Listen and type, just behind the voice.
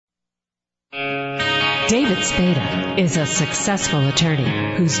David Spada is a successful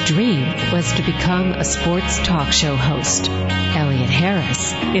attorney whose dream was to become a sports talk show host. Elliot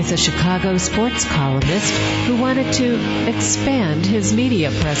Harris is a Chicago sports columnist who wanted to expand his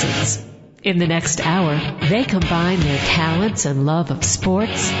media presence. In the next hour, they combine their talents and love of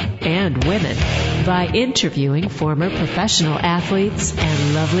sports and women by interviewing former professional athletes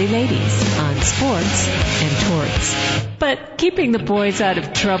and lovely ladies on sports and torts. But keeping the boys out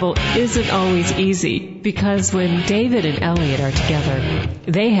of trouble isn't always easy, because when David and Elliot are together,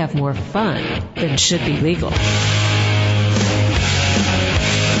 they have more fun than should be legal. I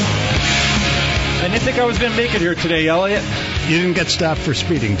didn't think I was going to make it here today, Elliot. You didn't get stopped for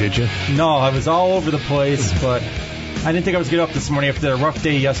speeding, did you? No, I was all over the place, but I didn't think I was getting up this morning after a rough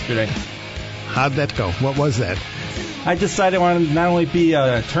day yesterday. How'd that go? What was that? I decided I wanted to not only be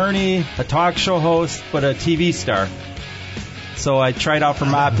an attorney, a talk show host, but a TV star. So I tried out for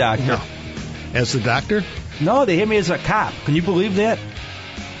Mob Doctor. No. As the doctor? No, they hit me as a cop. Can you believe that?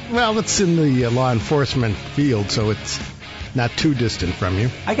 Well, it's in the law enforcement field, so it's not too distant from you.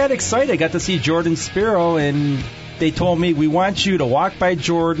 I got excited. I got to see Jordan Spiro, and they told me, we want you to walk by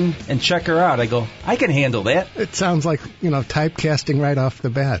Jordan and check her out. I go, I can handle that. It sounds like, typecasting right off the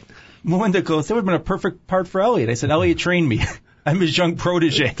bat. Melinda goes, that would have been a perfect part for Elliot. I said, Elliot trained me. I'm his young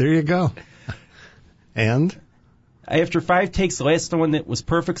protege. There you go. And? After 5 takes, the last one that was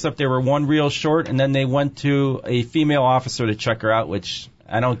perfect, except they were one reel short, and then they went to a female officer to check her out, which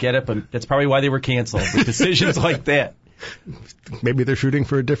I don't get it, but that's probably why they were canceled, with decisions like that. Maybe they're shooting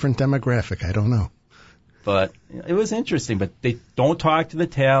for a different demographic. I don't know. But it was interesting. But they don't talk to the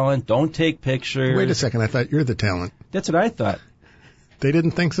talent, don't take pictures. Wait a second. I thought you're the talent. That's what I thought. They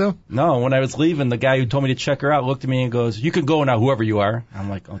didn't think so? No. When I was leaving, the guy who told me to check her out looked at me and goes, you can go now, whoever you are. I'm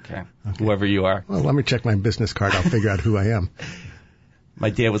like, okay, whoever you are. Well, let me check my business card. I'll figure out who I am.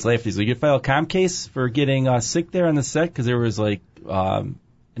 My dad was laughing. He's like, you file a comp case for getting sick there on the set? Because there was an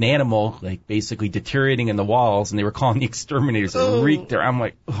animal, basically deteriorating in the walls, and they were calling the exterminators. It reeked there. I'm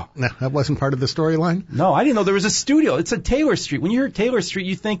like, ugh. No, that wasn't part of the storyline? No, I didn't know there was a studio. It's a Taylor Street. When you hear Taylor Street,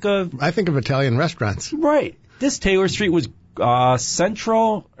 you think of... I think of Italian restaurants. Right. This Taylor Street was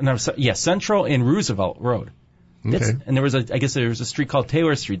Central and Roosevelt Road. Okay. And there was I guess there was a street called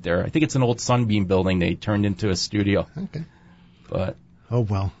Taylor Street there. I think it's an old Sunbeam building they turned into a studio. Okay. But... Oh,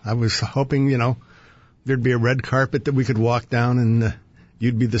 well, I was hoping, there'd be a red carpet that we could walk down and...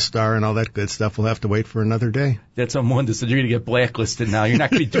 You'd be the star and all that good stuff. We'll have to wait for another day. That's on Melinda said, you're going to get blacklisted now. You're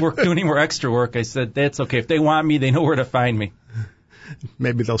not going to be doing any more extra work. I said, that's okay. If they want me, they know where to find me.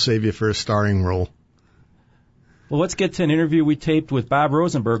 Maybe they'll save you for a starring role. Well, let's get to an interview we taped with Bob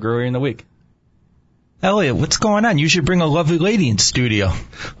Rosenberg earlier in the week. Elliot, what's going on? You should bring a lovely lady in studio.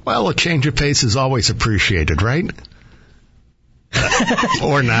 Well, a change of pace is always appreciated, right?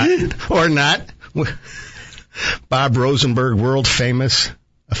 Or not. Or not. Bob Rosenberg, world famous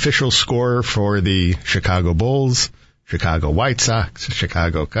official scorer for the Chicago Bulls, Chicago White Sox,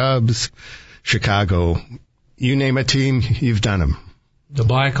 Chicago Cubs, Chicago, you name a team, you've done them. The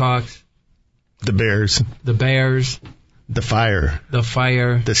Blackhawks. The Bears. The Bears. The Fire. The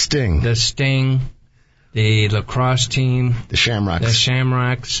Fire. The Sting. The Sting. The lacrosse team. The Shamrocks. The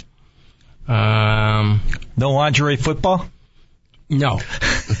Shamrocks. The lingerie football? No.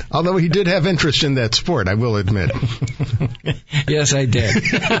 Although he did have interest in that sport, I will admit. Yes, I did.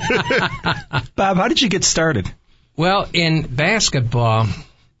 Bob, how did you get started? Well, in basketball,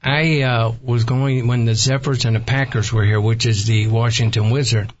 I was going when the Zephyrs and the Packers were here, which is the Washington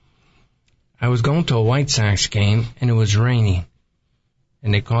Wizard. I was going to a White Sox game, and it was raining.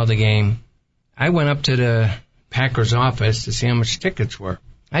 And they called the game. I went up to the Packers office to see how much tickets were.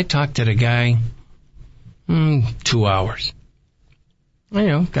 I talked to the guy 2 hours.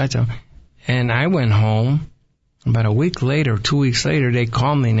 Got some. And I went home. About a week later, 2 weeks later, they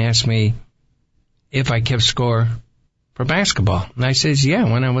called me and asked me if I kept score for basketball. And I says, yeah,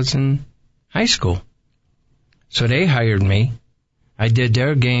 when I was in high school. So they hired me. I did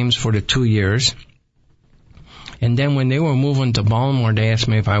their games for the 2 years. And then when they were moving to Baltimore, they asked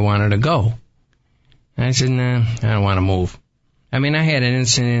me if I wanted to go. And I said, nah, I don't want to move. I had an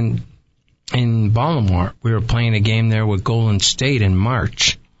incident in Baltimore. We were playing a game there with Golden State in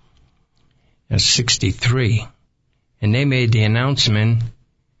March of 1963. And they made the announcement,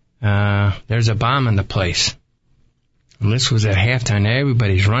 there's a bomb in the place. And this was at halftime.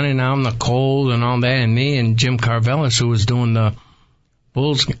 Everybody's running out in the cold and all that. And me and Jim Carvelis, who was doing the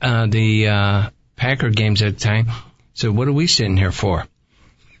Bulls, Packer games at the time, said, what are we sitting here for?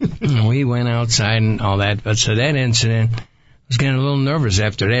 And we went outside and all that. But so that incident, I was getting a little nervous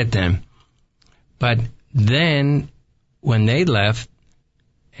after that then. But then when they left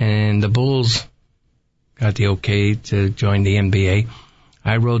and the Bulls got the okay to join the NBA,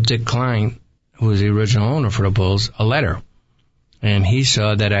 I wrote Dick Klein, who was the original owner for the Bulls, a letter. And he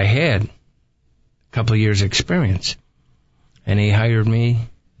saw that I had a couple of years' experience. And he hired me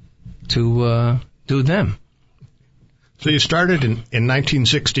to do them. So you started in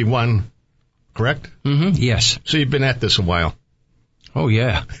 1961, correct? Mm-hmm. Yes. So you've been at this a while. Oh,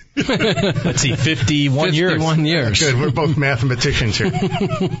 yeah. Let's see, 51 years. 51 years. Good, we're both mathematicians here.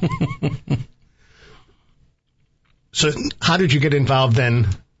 So how did you get involved then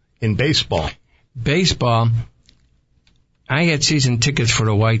in baseball? Baseball, I had season tickets for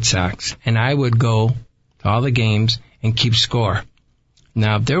the White Sox, and I would go to all the games and keep score.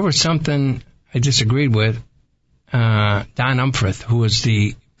 Now, if there was something I disagreed with, Don Umfreth, who was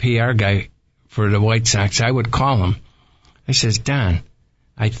the PR guy for the White Sox, I would call him. I says, Don,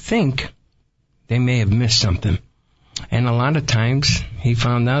 I think they may have missed something. And a lot of times he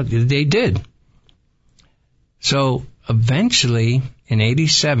found out they did. So eventually, in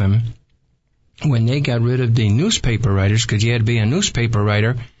 87, when they got rid of the newspaper writers, because you had to be a newspaper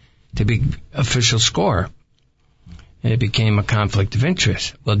writer to be official scorer, it became a conflict of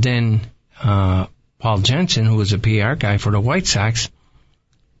interest. Well, then Paul Jensen, who was a PR guy for the White Sox,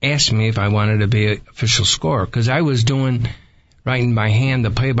 asked me if I wanted to be an official scorer, because I was writing by hand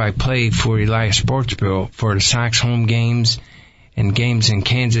the play-by-play for Elias Sports Bureau for the Sox home games and games in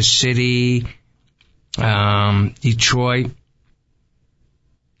Kansas City, Detroit,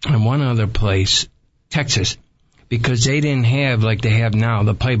 and one other place, Texas, because they didn't have, like they have now,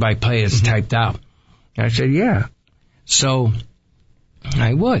 the play-by-play is typed out. I said, yeah. So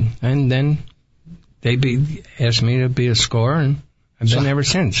I would. And then they asked me to be a scorer, and I've been ever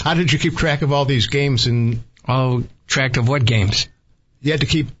since. How did you keep track of all these games? Oh, track of what games? You had to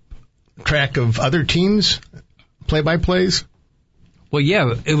keep track of other teams' play-by-plays? Well,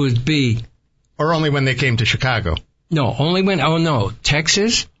 yeah, it would be... Or only when they came to Chicago? No, only when... Oh, no.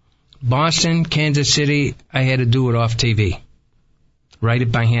 Texas, Boston, Kansas City, I had to do it off TV. Write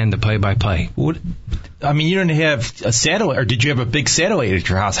it by hand, the play-by-play. I mean, you didn't have a satellite, or did you have a big satellite at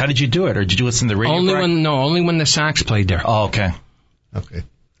your house? How did you do it? Or did you listen to the radio? Only when the Sox played there. Oh, okay. Okay.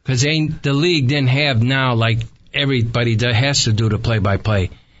 Because the league didn't have now, like, everybody has to do the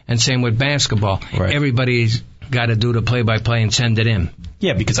play-by-play. And same with basketball. Right. Everybody's got to do the play-by-play and send it in.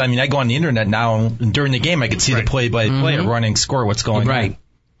 Yeah, because, I mean, I go on the internet now, and during the game I could see the play-by-play running score, what's going on. Right.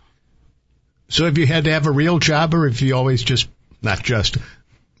 So have you had to have a real job, or have you always just... Not just,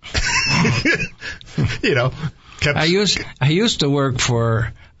 kept... I used to work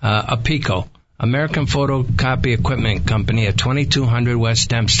for APECO, American Photocopy Equipment Company at 2200 West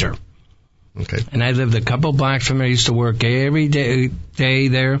Dempster. Okay. And I lived a couple blocks from there. I used to work every day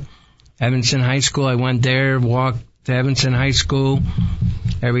there. Evanston High School, I went there, walked to Evanston High School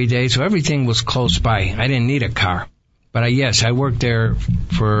every day. So everything was close by. I didn't need a car. But I worked there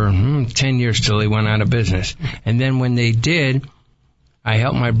for 10 years till they went out of business. And then when they did, I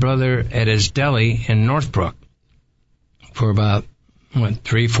helped my brother at his deli in Northbrook for about,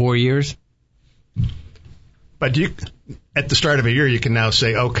 3-4 years. But at the start of a year, you can now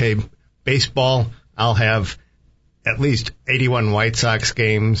say, okay, baseball, I'll have at least 81 White Sox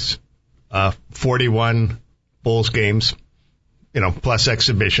games, 41 Bulls games, plus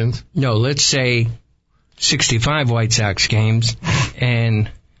exhibitions. No, let's say 65 White Sox games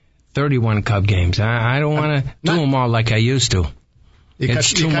and 31 Cub games. I don't want to do them all like I used to.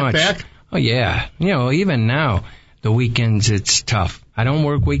 It's too much. Back? Oh, yeah. Even now, the weekends, it's tough. I don't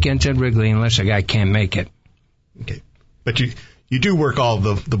work weekends at Wrigley unless a guy can't make it. Okay. But you do work all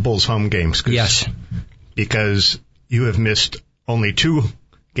the Bulls home games. Yes. Because you have missed only 2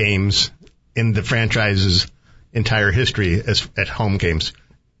 games in the franchise's entire history at home games.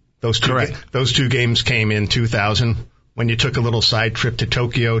 Those two games came in 2000 when you took a little side trip to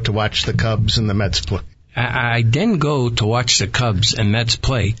Tokyo to watch the Cubs and the Mets play. I didn't go to watch the Cubs and Mets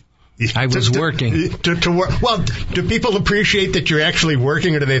play. I was working. To work. Well, do people appreciate that you're actually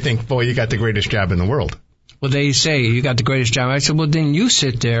working, or do they think, boy, you got the greatest job in the world? Well, they say you got the greatest job. I said, well, then you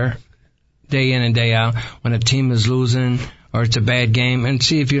sit there day in and day out when a team is losing or it's a bad game and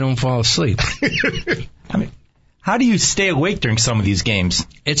see if you don't fall asleep. I mean, how do you stay awake during some of these games?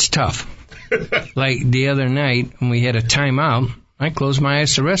 It's tough. Like the other night when we had a timeout, I closed my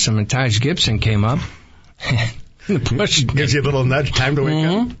eyes to rest him, and Taj Gibson came up. Gives you a little nudge, time to wake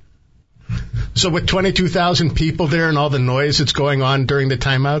up. So with 22,000 people there and all the noise that's going on during the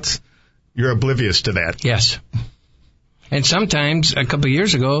timeouts, you're oblivious to that. Yes. And sometimes, a couple of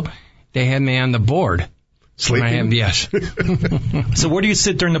years ago, they had me on the board. Sleeping? Yes. So where do you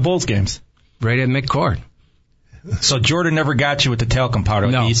sit during the Bulls games? Right at midcourt. So Jordan never got you with the talcum powder.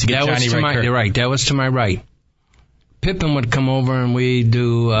 No, He used to get that was Johnny to Riker. you're right. That was to my right. Pippen would come over and we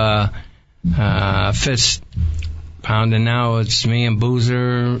do fist pound, and now it's me and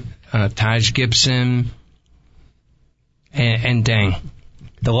Boozer, Taj Gibson, and Dang.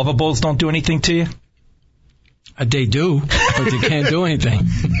 The Lovables don't do anything to you? They do, but they can't do anything.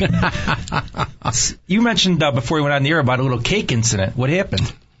 You mentioned before we went on the air about a little cake incident. What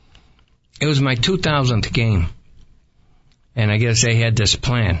happened? It was my 2000th game, and I guess they had this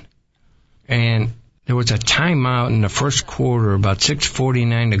plan. And there was a timeout in the first quarter, about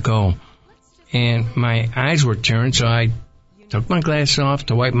 6:49 to go, and my eyes were tearing, so I took my glasses off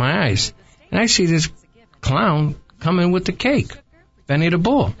to wipe my eyes. And I see this clown coming with the cake, Benny the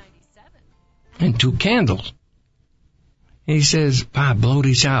Bull, and 2 candles. And he says, Bob, blow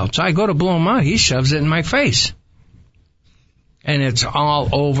these out. So I go to blow them out. He shoves it in my face. And it's all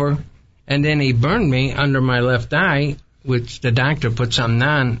over. And then he burned me under my left eye, which the doctor put something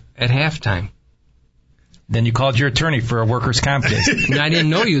on at halftime. Then you called your attorney for a workers' comp case. And I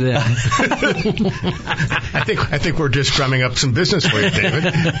didn't know you then. I think we're just drumming up some business for you,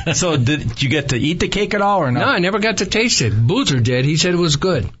 David. So did you get to eat the cake at all or No, not? I never got to taste it. Boozer did. He said it was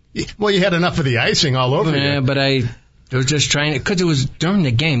good. Well, you had enough of the icing all over Yeah, you. but I was just trying to, because it was during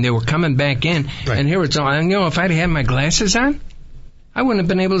the game. They were coming back in, Right. and here it's all. And, if I'd had my glasses on, I wouldn't have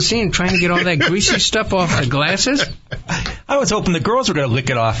been able to see and trying to get all that greasy stuff off the glasses. I was hoping the girls were going to lick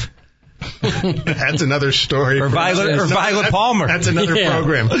it off. That's another story. Or Violet Palmer. That's another Yeah.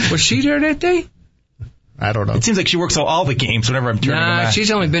 program. Was she there that day? I don't know. It seems like she works all the games whenever I'm turning them Nah, on.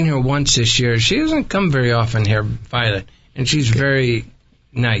 she's only been here once this year. She doesn't come very often here, Violet, and she's very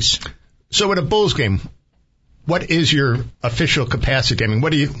nice. So at a Bulls game, what is your official capacity? I mean,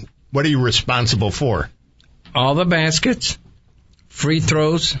 what are you responsible for? All the baskets, free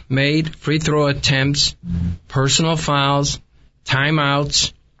throws made, free throw attempts, personal fouls,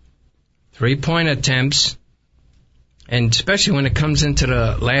 timeouts, 3-point attempts, and especially when it comes into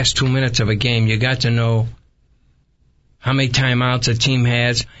the last 2 minutes of a game, you got to know how many timeouts a team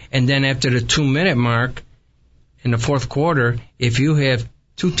has, and then after the 2-minute mark in the fourth quarter, if you have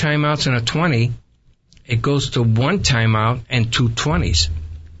 2 timeouts and a 20, it goes to 1 timeout and 2 20s.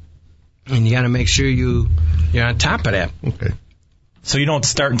 And you got to make sure you're on top of that. Okay. So you don't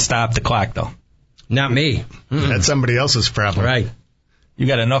start and stop the clock, though. Not me. That's somebody else's problem. Right. You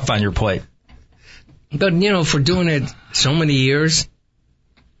got enough on your plate. But, for doing it so many years,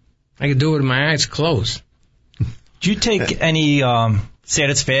 I could do it with my eyes closed. Do you take any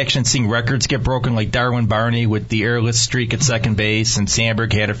satisfaction seeing records get broken like Darwin Barney with the airless streak at second base and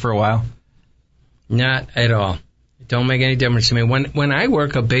Sandberg had it for a while? Not at all. It don't make any difference to me. When I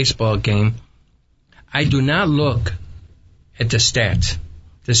work a baseball game, I do not look at the stats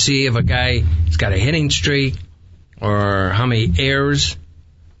to see if a guy has got a hitting streak or how many errors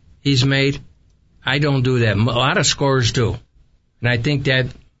he's made. I don't do that. A lot of scorers do. And I think that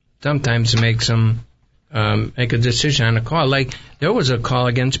sometimes makes them make a decision on a call. Like, there was a call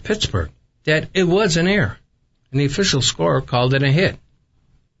against Pittsburgh that it was an error. And the official scorer called it a hit.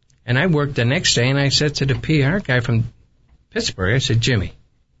 And I worked the next day, and I said to the PR guy from Pittsburgh, I said, Jimmy,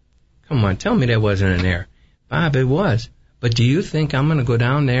 come on, tell me that wasn't an error. Bob, it was. But do you think I'm going to go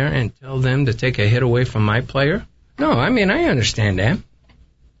down there and tell them to take a hit away from my player? No, I understand that.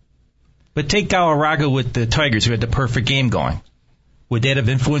 But take Galarraga with the Tigers, who had the perfect game going. Would that have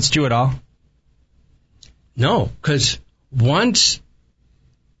influenced you at all? No, because once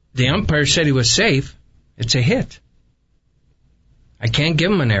the umpire said he was safe, it's a hit. I can't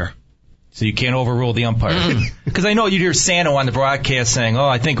give him an error. So you can't overrule the umpire. Because I know you'd hear Sano on the broadcast saying,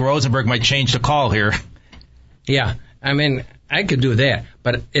 I think Rosenberg might change the call here. Yeah, I could do that.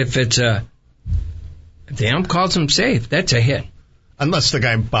 But if it's if the ump calls him safe, that's a hit. Unless the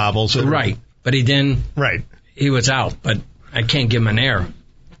guy bobbles it. Right. But he didn't. Right. He was out, but I can't give him an error.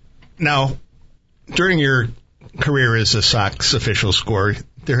 Now, during your career as a Sox official scorer,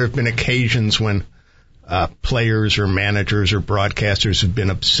 there have been occasions when players or managers or broadcasters have been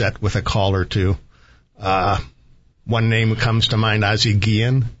upset with a call or two. One name comes to mind, Ozzie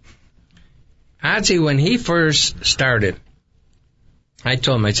Guillen. Ozzie, when he first started, I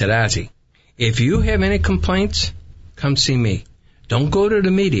told him, I said, Ozzie, if you have any complaints, come see me. Don't go to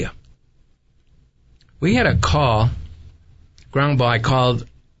the media. We had a call, ground ball, I called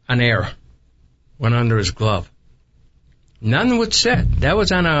an error. Went under his glove. Nothing was said. That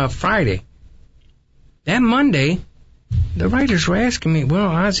was on a Friday. That Monday, the writers were asking me, well,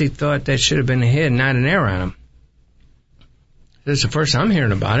 Ozzie thought that should have been a hit, not an error on him. This is the first I'm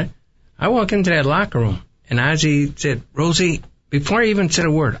hearing about it. I walk into that locker room, and Ozzie said, Rosie, before I even said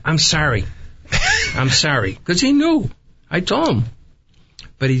a word, I'm sorry. I'm sorry. Because he knew. I told him.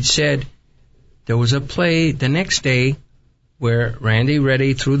 But he said there was a play the next day where Randy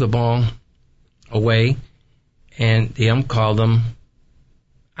Reddy threw the ball away, and the ump called him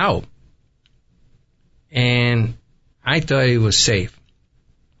out. And I thought he was safe.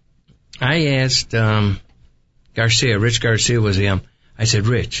 I asked Garcia, Rich Garcia was the ump. I said,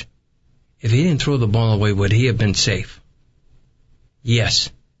 Rich, if he didn't throw the ball away, would he have been safe?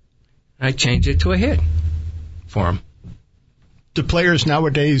 Yes. I changed it to a hit for him. Do players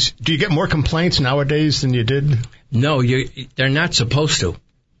nowadays, do you get more complaints nowadays than you did? No, they're not supposed to.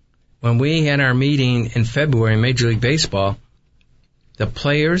 When we had our meeting in February in Major League Baseball, the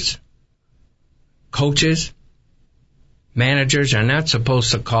players, coaches, managers are not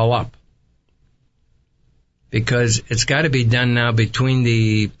supposed to call up. Because it's got to be done now between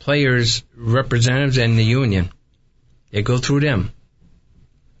the players' representatives and the union. They go through them.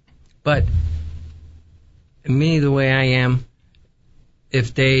 But me, the way I am,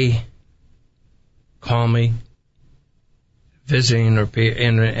 if they call me visiting or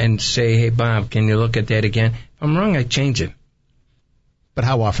and say, hey, Bob, can you look at that again? If I'm wrong, I change it. But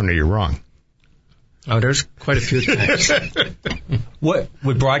how often are you wrong? Oh, there's quite a few times. What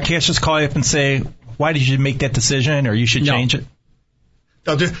would broadcasters call you up and say, why did you make that decision, or you should change it?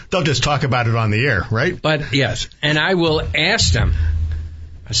 They'll just talk about it on the air, right? But yes, and I will ask them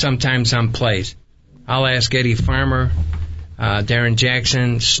sometimes on plays. I'll ask Eddie Farmer, Darren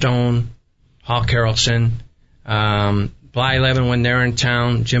Jackson, Stone, Hawk Harrelson, Bly Levin when they're in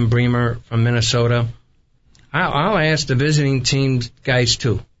town, Jim Bremer from Minnesota. I'll ask the visiting team guys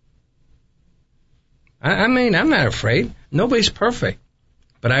too. I mean, I'm not afraid. Nobody's perfect.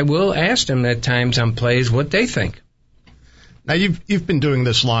 But I will ask them at times on plays what they think. Now, you've been doing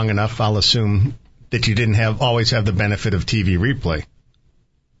this long enough, I'll assume, that you didn't always have the benefit of TV replay.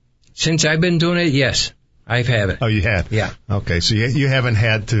 Since I've been doing it, yes, I've had it. Oh, you had? Yeah. Okay, so you haven't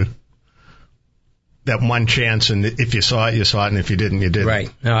had that one chance, and if you saw it, you saw it, and if you didn't, you didn't.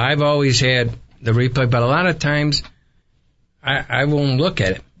 Right. No, I've always had the replay, but a lot of times I won't look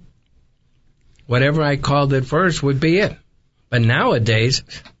at it. Whatever I called it first would be it. But nowadays,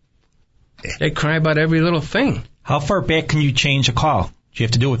 they cry about every little thing. How far back can you change a call? Do you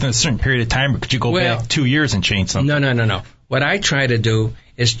have to do it within a certain period of time, or could you go back 2 years and change something? No. What I try to do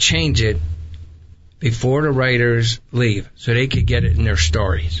is change it before the writers leave so they could get it in their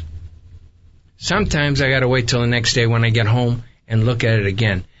stories. Sometimes I got to wait till the next day when I get home and look at it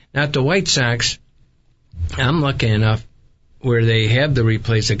again. Now, at the White Sox, I'm lucky enough where they have the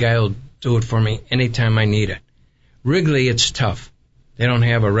replays. The guy will do it for me anytime I need it. Wrigley, it's tough. They don't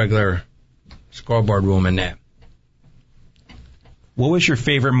have a regular scoreboard room in that. What was your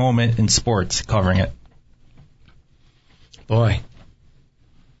favorite moment in sports covering it? Boy,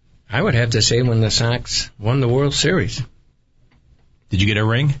 I would have to say when the Sox won the World Series. Did you get a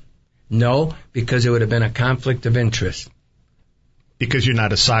ring? No, because it would have been a conflict of interest. Because you're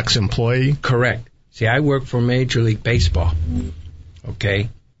not a Sox employee? Correct. See, I work for Major League Baseball. Okay?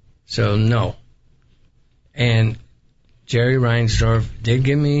 So, no. And Jerry Reinsdorf did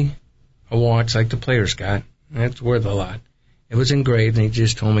give me a watch like the players got. That's worth a lot. It was engraved, and he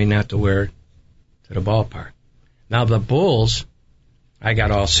just told me not to wear it to the ballpark. Now, the Bulls, I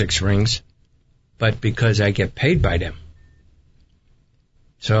got all 6 rings, but because I get paid by them.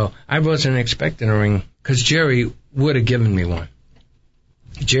 So I wasn't expecting a ring, because Jerry would have given me one.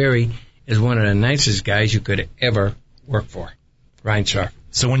 Jerry is one of the nicest guys you could ever work for, Reinsdorf.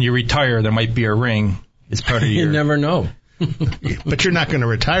 So when you retire, there might be a ring as part of your... You never know. But you're not going to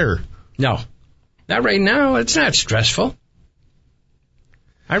retire. No. Not right now. It's not stressful.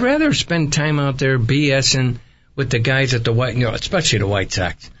 I'd rather spend time out there BSing with the guys at the especially the White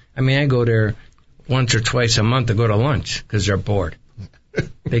Sox. I mean, I go there once or twice a month to go to lunch because they're bored.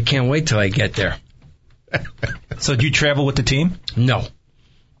 They can't wait till I get there. So do you travel with the team? No.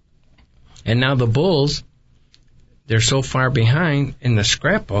 And now the Bulls, they're so far behind in the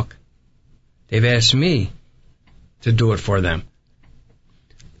scrapbook, they've asked me to do it for them.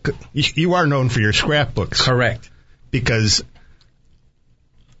 You are known for your scrapbooks. Correct. Because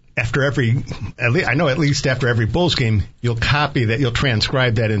after I know at least after every Bulls game, you'll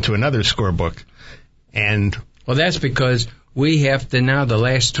transcribe that into another scorebook. And well, that's because we have to now, the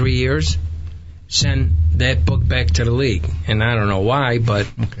last 3 years, send that book back to the league. And I don't know why, but...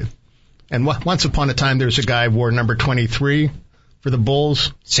 Okay. And once upon a time, there's a guy who wore number 23 for the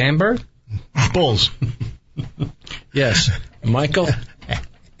Bulls. Sandberg? Bulls. Yes. Michael?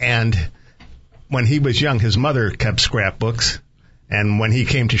 And when he was young, his mother kept scrapbooks. And when he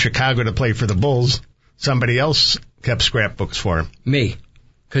came to Chicago to play for the Bulls, somebody else kept scrapbooks for him. Me.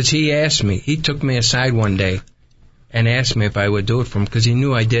 Because he asked me, he took me aside one day and asked me if I would do it for him, because he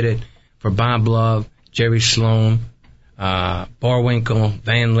knew I did it for Bob Love, Jerry Sloan, Borwinkle,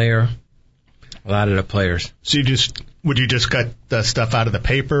 Van Leer, a lot of the players. So would you just cut the stuff out of the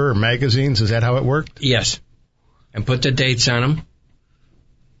paper or magazines? Is that how it worked? Yes. And put the dates on them,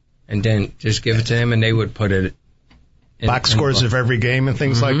 and then just give it to them, and they would put it in box scores of every game and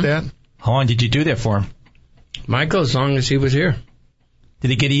things like that? How long did you do that for him? Michael, as long as he was here. Did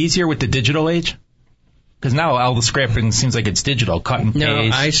it get easier with the digital age? Because now all the scrapping seems like it's digital, cut and paste. No,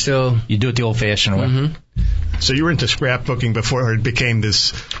 I still... You do it the old-fashioned way. So you were into scrapbooking before it became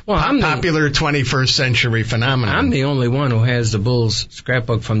this popular 21st century phenomenon. I'm the only one who has the Bulls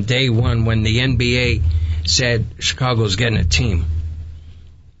scrapbook from day one when the NBA said Chicago's getting a team.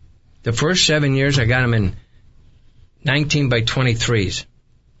 The first 7 years, I got them in 19 by 23s.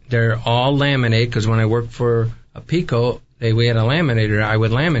 They're all laminated, because when I worked for a Pico, we had a laminator. I would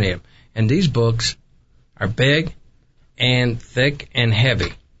laminate them. And these books are big and thick and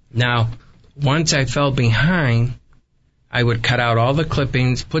heavy. Now, once I fell behind, I would cut out all the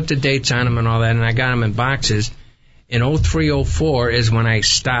clippings, put the dates on them and all that, and I got them in boxes. In 03-04 is when I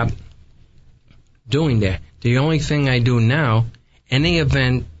stopped doing that. The only thing I do now, any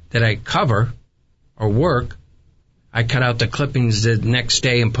event that I cover or work, I cut out the clippings the next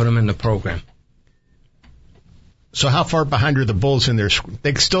day and put them in the program. So how far behind are the Bulls in their...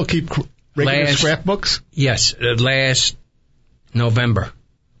 They still keep regular scrapbooks? Yes, last November.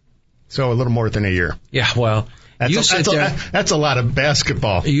 So a little more than a year. Yeah, well, that's a lot of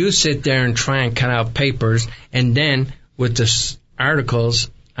basketball. You sit there and try and cut out papers, and then with the articles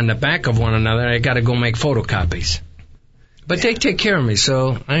on the back of one another, I got to go make photocopies. But they take care of me,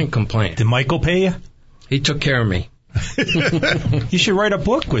 so I ain't complaining. Did Michael pay you? He took care of me. You should write a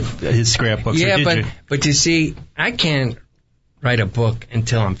book with his scrapbooks. Yeah, but you see, I can't write a book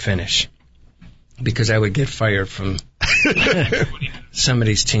until I'm finished, because I would get fired from some of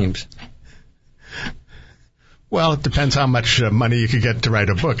these teams. Well, it depends how much money you could get to write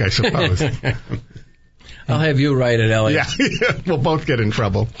a book, I suppose. I'll have you write it, Elliot. Yeah, we'll both get in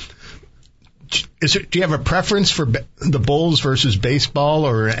trouble. Do you have a preference for the Bulls versus baseball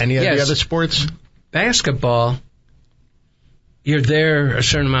or any of the other sports? Basketball, you're there a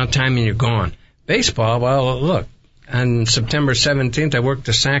certain amount of time and you're gone. Baseball, well, look, on September 17th, I worked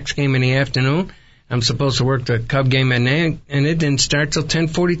the Sox game in the afternoon. I'm supposed to work the Cub game at night, and it didn't start till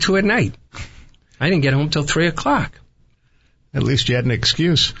 10:42 at night. I didn't get home till 3 o'clock. At least you had an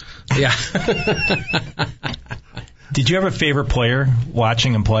excuse. Yeah. Did you have a favorite player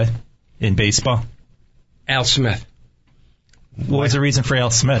watching him play in baseball? Al Smith. What was the reason for Al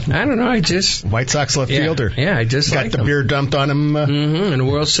Smith? I don't know. I just... White Sox left fielder. Yeah, I just got the beer dumped on him. In the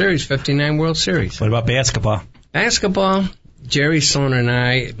World Series, 59 World Series. What about basketball? Basketball, Jerry Sloan and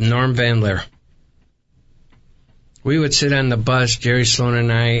I, Norm Van Leer. We would sit on the bus, Jerry Sloan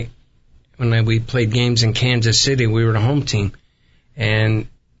and I, when we played games in Kansas City. We were the home team. And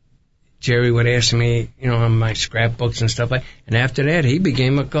Jerry would ask me, on my scrapbooks and stuff like that. And after that, he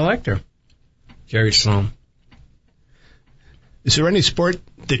became a collector, Jerry Sloan. Is there any sport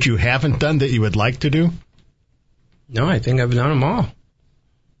that you haven't done that you would like to do? No, I think I've done them all.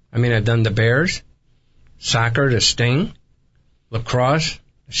 I mean, I've done the Bears, soccer, the Sting, lacrosse,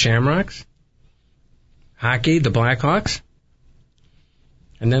 the Shamrocks, hockey, the Blackhawks,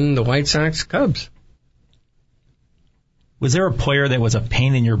 and then the White Sox, Cubs. Was there a player that was a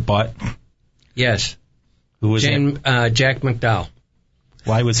pain in your butt? Yes. Who was it? Jack McDowell.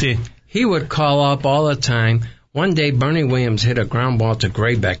 Why was he? He would call up all the time. One day, Bernie Williams hit a ground ball to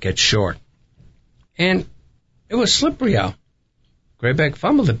Graybeck at short. And it was slippery out. Graybeck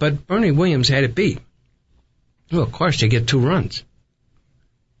fumbled it, but Bernie Williams had it beat. Well, of course, they get 2 runs.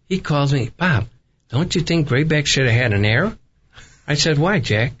 He calls me, Bob, don't you think Graybeck should have had an error? I said, why,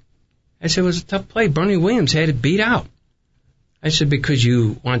 Jack? I said, it was a tough play. Bernie Williams had it beat out. I said, because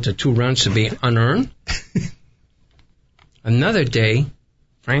you want the 2 runs to be unearned? Another day,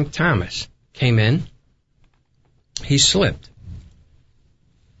 Frank Thomas came in. He slipped.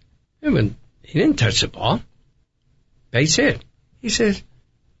 He didn't touch the ball. Base hit. He says,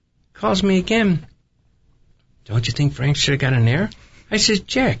 calls me again. Don't you think Frank should have got an error? I said,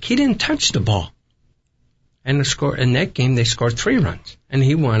 Jack, he didn't touch the ball. And in that game, they scored 3 runs. And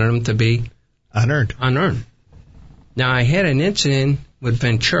he wanted them to be unearned. Now, I had an incident with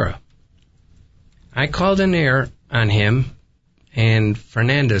Ventura. I called an error on him, and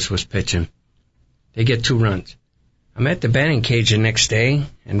Fernandez was pitching. They get 2 runs. I'm at the batting cage the next day,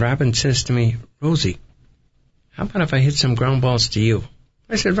 and Robin says to me, Rosie, how about if I hit some ground balls to you?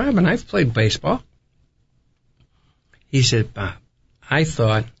 I said, Robin, I've played baseball. He said, Bob, I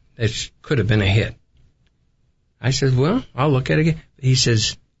thought that could have been a hit. I said, well, I'll look at it again. He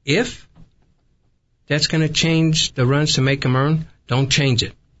says, if that's going to change the runs to make them earn, don't change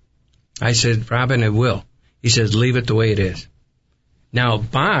it. I said, Robin, it will. He says, leave it the way it is. Now,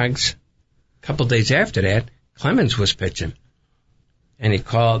 Boggs, a couple days after that, Clemens was pitching. And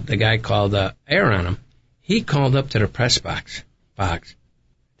the guy called air on him. He called up to the press box, Boggs.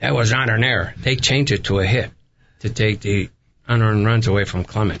 That was not an error. They changed it to a hit to take the unearned runs away from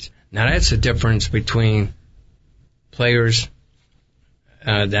Clemens. Now, that's the difference between players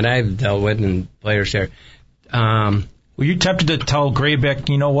that I've dealt with and players there. Were you tempted to tell Graybeck,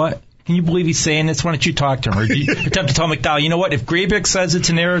 you know what? Can you believe he's saying this? Why don't you talk to him? Or you attempt to tell McDowell, you know what? If Graybeck says it's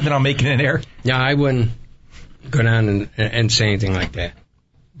an error, then I'll make it an error. Yeah, I wouldn't go down and say anything like that.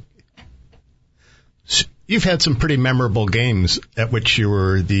 You've had some pretty memorable games at which you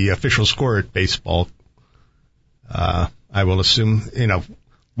were the official scorer at baseball. I will assume,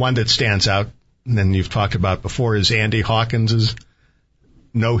 one that stands out, and then you've talked about before, is Andy Hawkins'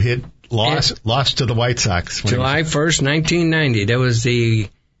 no-hit loss to the White Sox. July 1st, 1990. That was the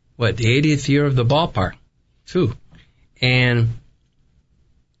 80th year of the ballpark, too. And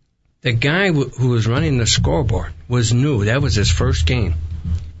the guy who was running the scoreboard was new. That was his first game.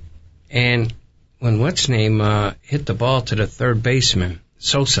 And when hit the ball to the third baseman,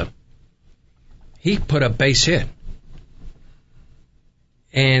 Sosa, he put a base hit.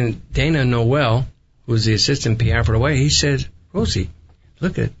 And Dana Noel, who was the assistant PR for the White, he said, Rosie,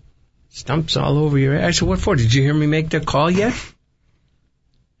 look at stumps all over your head. I said, what for? Did you hear me make the call yet?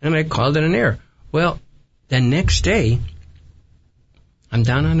 And I called it an error. Well, the next day, I'm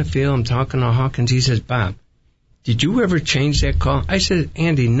down on the field, I'm talking to Hawkins. He says, Bob, did you ever change that call? I said,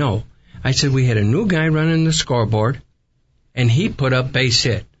 Andy, no. I said, we had a new guy running the scoreboard, and he put up base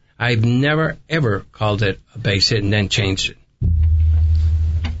hit. I've never, ever called it a base hit and then changed it.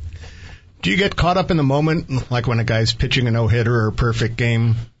 Do you get caught up in the moment, like when a guy's pitching a no-hitter or a perfect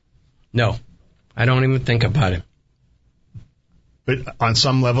game? No. I don't even think about it. But on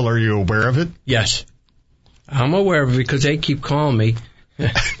some level, are you aware of it? Yes. I'm aware of it because they keep calling me.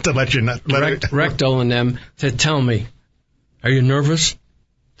 To let you know. Rectal and them to tell me, are you nervous?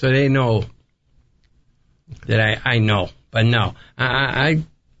 So they know that I know. But no, I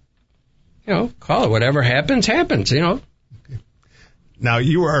call it whatever happens. Now,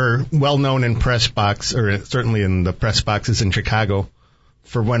 you are well known in press box, or certainly in the press boxes in Chicago,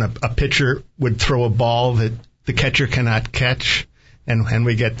 for when a pitcher would throw a ball that the catcher cannot catch, and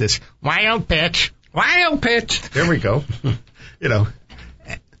we get this wild pitch. There we go.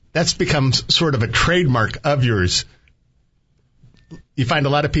 That's become sort of a trademark of yours. You find a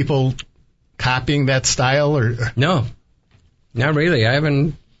lot of people copying that style, or no, not really. I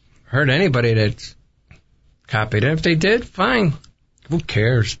haven't heard anybody that's copied it. If they did, fine. Who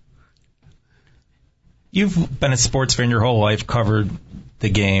cares? You've been a sports fan your whole life, covered the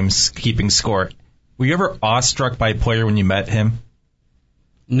games, keeping score. Were you ever awestruck by a player when you met him?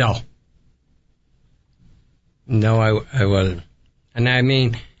 No. No, I wasn't. And I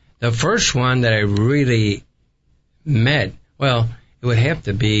mean, the first one that I really met, well, it would have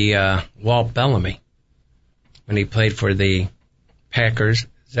to be Walt Bellamy when he played for the Packers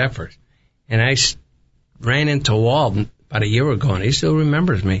Zephyrs. And I ran into Walt about a year ago, and he still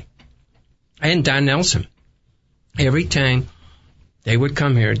remembers me. And Don Nelson. Every time they would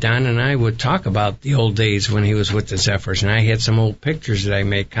come here, Don and I would talk about the old days when he was with the Zephyrs, and I had some old pictures that I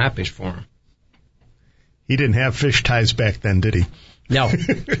made copies for him. He didn't have fish ties back then, did he? No.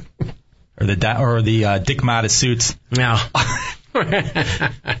 Or the Dick Motta suits. No.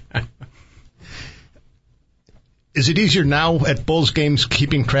 Is it easier now at Bulls games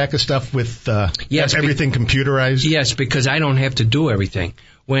keeping track of stuff with everything computerized? Yes, because I don't have to do everything.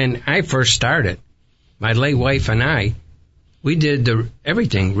 When I first started, my late wife and I, we did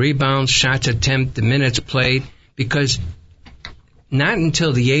everything, rebounds, shots attempted, the minutes played, because not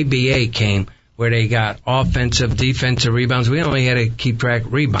until the ABA came where they got offensive, defensive rebounds, we only had to keep track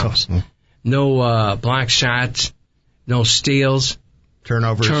of rebounds. No block shots, no steals,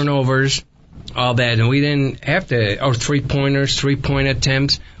 turnovers, all that. And we didn't have to, or three-pointers, three-point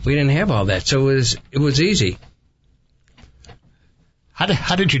attempts. We didn't have all that. So it was easy.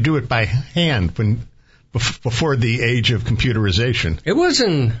 How did you do it by hand before the age of computerization? It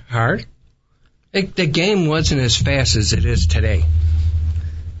wasn't hard. The game wasn't as fast as it is today.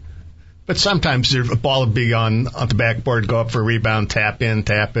 But sometimes a ball would be on the backboard, go up for a rebound, tap in.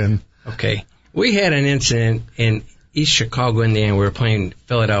 Okay. We had an incident in East Chicago, Indiana. We were playing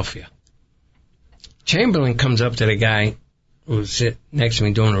Philadelphia. Chamberlain comes up to the guy who was sitting next to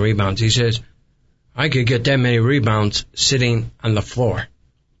me doing the rebounds. He says, I could get that many rebounds sitting on the floor.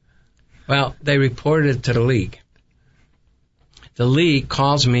 Well, they reported it to the league. The league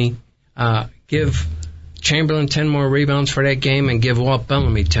calls me, give Chamberlain 10 more rebounds for that game and give Walt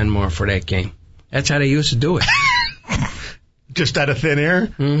Bellamy 10 more for that game. That's how they used to do it. Just out of thin air?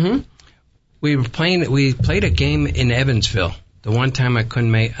 Mm-hmm. We played a game in Evansville. The one time I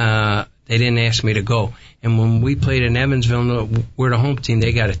couldn't make, they didn't ask me to go. And when we played in Evansville, we're the home team,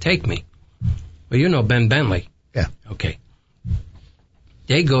 they got to take me. Well, you know Ben Bentley. Yeah. Okay.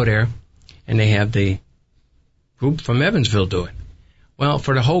 They go there, and they have the group from Evansville do it. Well,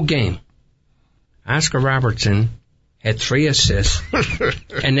 for the whole game, Oscar Robertson had 3 assists,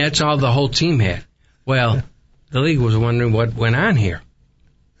 and that's all the whole team had. Well, the league was wondering what went on here.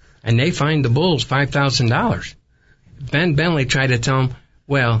 And they fined the Bulls $5,000. Ben Bentley tried to tell him,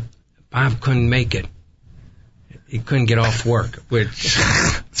 well, Bob couldn't make it. He couldn't get off work, which...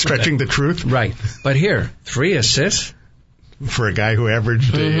 Stretching the truth? Right. But here, 3 assists. For a guy who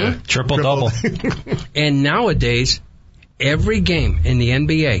averaged a triple-double. And nowadays, every game in the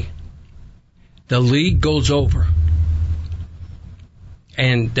NBA, the league goes over.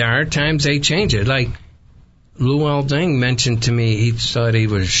 And there are times they change it. Like Lou Alding mentioned to me he thought he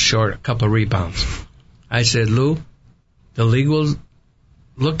was short a couple of rebounds. I said, Lou, the league will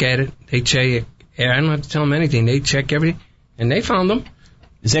look at it. They check. I don't have to tell them anything. They check everything, and they found them.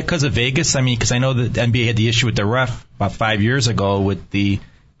 Is that because of Vegas? I mean, because I know the NBA had the issue with the ref about 5 years ago with the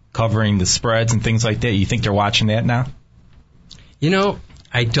covering the spreads and things like that. You think they're watching that now? You know,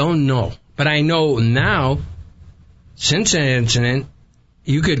 I don't know. But I know now, since that incident,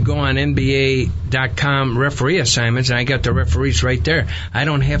 you could go on NBA.com referee assignments, and I got the referees right there. I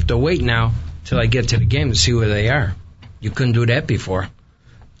don't have to wait now till I get to the game to see where they are. You couldn't do that before.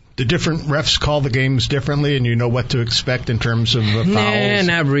 Do different refs call the games differently, and you know what to expect in terms of fouls? Nah,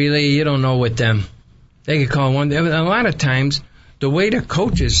 not really. You don't know with them. They could call one. A lot of times, the way the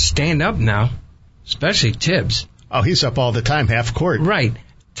coaches stand up now, especially Tibbs. Oh, he's up all the time, half court. Right.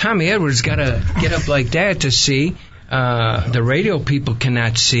 Tommy Edwards got to get up like that to see. The radio people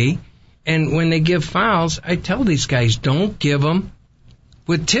cannot see. And when they give fouls, I tell these guys, don't give them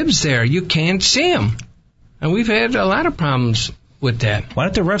with Tibbs there. You can't see them. And we've had a lot of problems with that. Why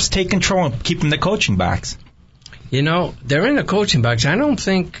don't the refs take control and keep them in the coaching box? You know, they're in the coaching box. I don't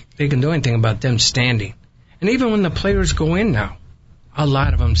think they can do anything about them standing. And even when the players go in now, a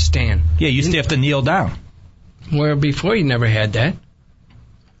lot of them stand. Yeah, you used to have to kneel down. Where before you never had that.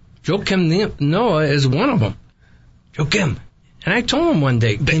 Joakim Noah is one of them. Joakim. And I told him one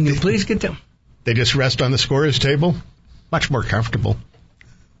day, can you please get them? They just rest on the scorer's table? Much more comfortable.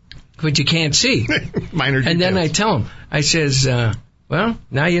 But you can't see. Minor details. And then I tell him, I says, well,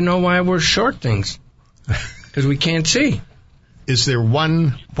 now you know why we're short things. Because we can't see. Is there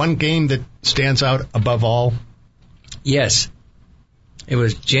one game that stands out above all? Yes. It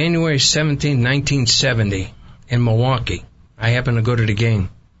was January 17, 1970 in Milwaukee. I happened to go to the game.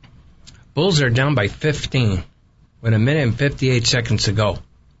 Bulls are down by 15 with 1 minute and 58 seconds to go.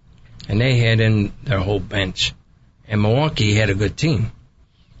 And they had in their whole bench. And Milwaukee had a good team.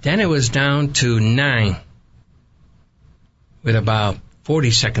 Then it was down to 9 with about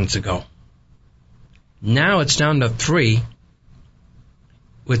 40 seconds to go. Now it's down to 3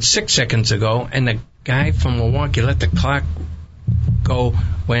 with 6 seconds to go, and the guy from Milwaukee let the clock go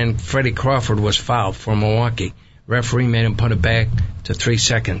when Freddie Crawford was fouled for Milwaukee. Referee made him put it back to 3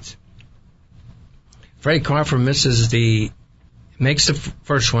 seconds. Freddie Crawford makes the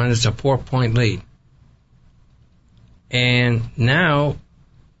first one. It's a 4-point lead. And now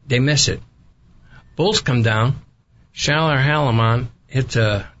they miss it. Bulls come down. Shalar Halleman hits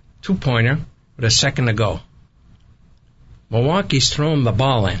a 2-pointer with a second to go. Milwaukee's throwing the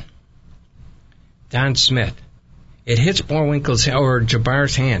ball in. Don Smith. It hits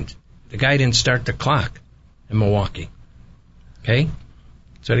Jabbar's hand. The guy didn't start the clock in Milwaukee. Okay?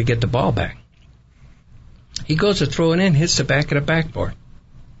 So they get the ball back. He goes to throw it in, hits the back of the backboard.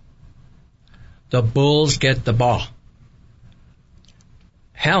 The Bulls get the ball.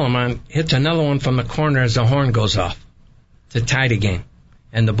 Halleman hits another one from the corner as the horn goes off to tie the game.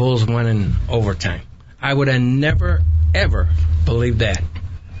 And the Bulls won in overtime. I would have never, ever believed that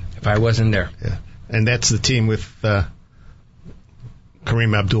if I wasn't there. Yeah. And that's the team with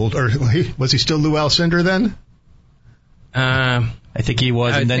Kareem Abdul, or was he still Lou Alcindor then? I think he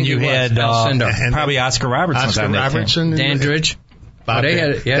was, and then you had probably Oscar Robertson. Oscar Robertson, Dandridge. Bob they had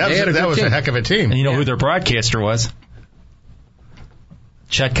a good that was team. a heck of a team. And you know who their broadcaster was?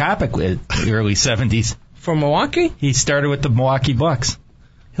 Chet Kopic in the early 70s. From Milwaukee? He started with the Milwaukee Bucks.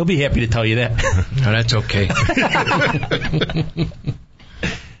 He'll be happy to tell you that. No, that's okay.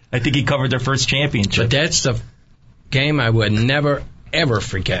 I think he covered their first championship. But that's the game I would never, ever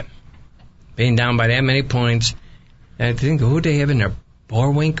forget. Being down by that many points. And I think, who they have in there?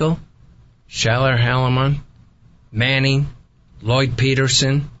 Borwinkle, Schaller Halleman, Manning, Lloyd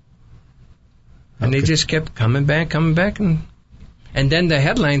Peterson. And they just kept coming back. And then the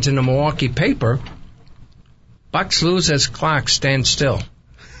headlines in the Milwaukee paper, Bucks lose as clock stands still.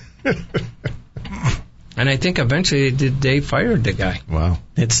 And I think eventually they fired the guy. Wow.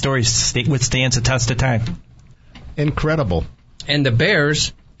 That story withstands the test of time. Incredible. And the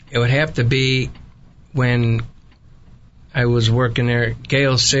Bears, it would have to be when I was working there,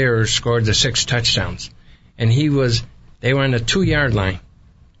 Gale Sayers scored the 6 touchdowns. And they were on the 2-yard line.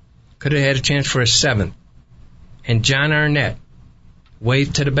 Could have had a chance for a 7th. And John Arnett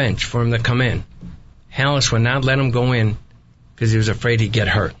waved to the bench for him to come in. Hallis would not let him go in because he was afraid he'd get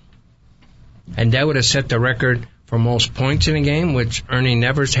hurt. And that would have set the record for most points in a game, which Ernie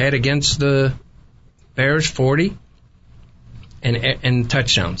Nevers had against the Bears, 40, and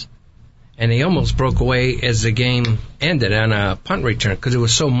touchdowns. And he almost broke away as the game ended on a punt return because it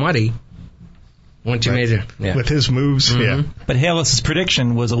was so muddy once he made it. Yeah. With his moves, yeah. But Hallis'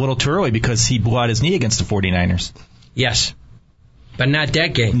 prediction was a little too early because he blew out his knee against the 49ers. Yes. But not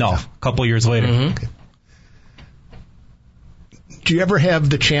that game. No, a couple years later. Okay. Do you ever have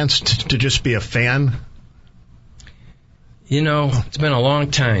the chance to just be a fan? You know, it's been a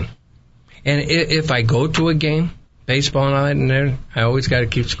long time. And if I go to a game, baseball and all that in there, I always got to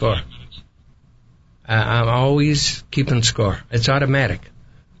keep score. I'm always keeping score. It's automatic.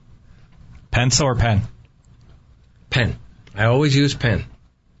 Pencil or pen? Pen. I always use pen.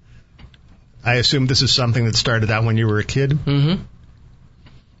 I assume this is something that started out when you were a kid? Mm-hmm.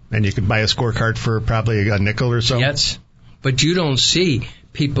 And you could buy a scorecard for probably a nickel or so? Yes. But you don't see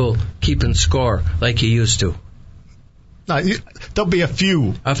people keeping score like you used to. No, there'll be a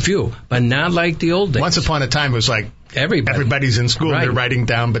few. A few, but not like the old days. Once upon a time, it was like everybody's in school. Right. They're writing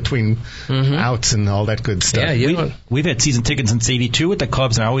down between outs and all that good stuff. Yeah, we've had season tickets since '82 with the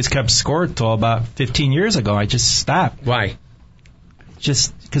Cubs, and I always kept score until about 15 years ago. I just stopped. Why?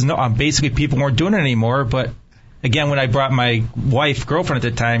 Just because basically people weren't doing it anymore. But again, when I brought my girlfriend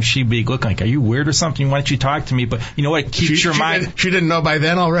at the time, she'd be looking like, "Are you weird or something? Why don't you talk to me?" But you know what? It keeps your mind. She didn't know by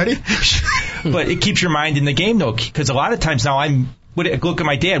then already. But it keeps your mind in the game though, because a lot of times now look at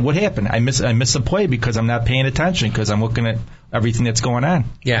my dad. What happened? I miss a play because I'm not paying attention because I'm looking at everything that's going on.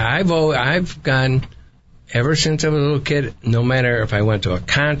 Yeah, I've gone ever since I was a little kid. No matter if I went to a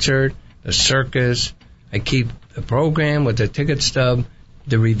concert, a circus, I keep the program with the ticket stub,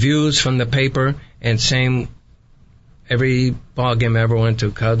 the reviews from the paper, and same every ball game I ever went to,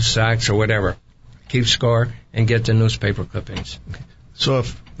 Cubs, Sox, or whatever. Keep score and get the newspaper clippings. So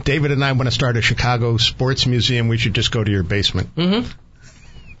if David and I want to start a Chicago sports museum, we should just go to your basement. Mm-hmm.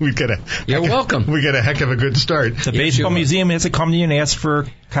 You're welcome. We get a heck of a good start. The baseball museum has to come to you and ask for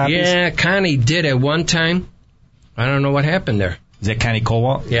copies? Yeah, Connie did at one time. I don't know what happened there. Is that Connie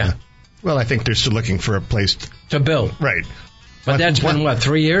Kowal? Yeah. Well, I think they're still looking for a place to build. Right. But that's been,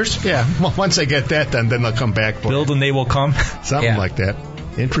 3 years? Yeah. Well, once they get that done, then they'll come back. Build and they will come. Something like that.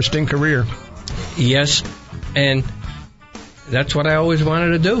 Interesting career. Yes. And that's what I always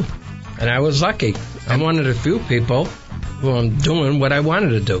wanted to do. And I was lucky. I'm one of the few people who I'm doing what I wanted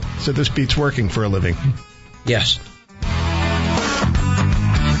to do. So this beats working for a living. Yes.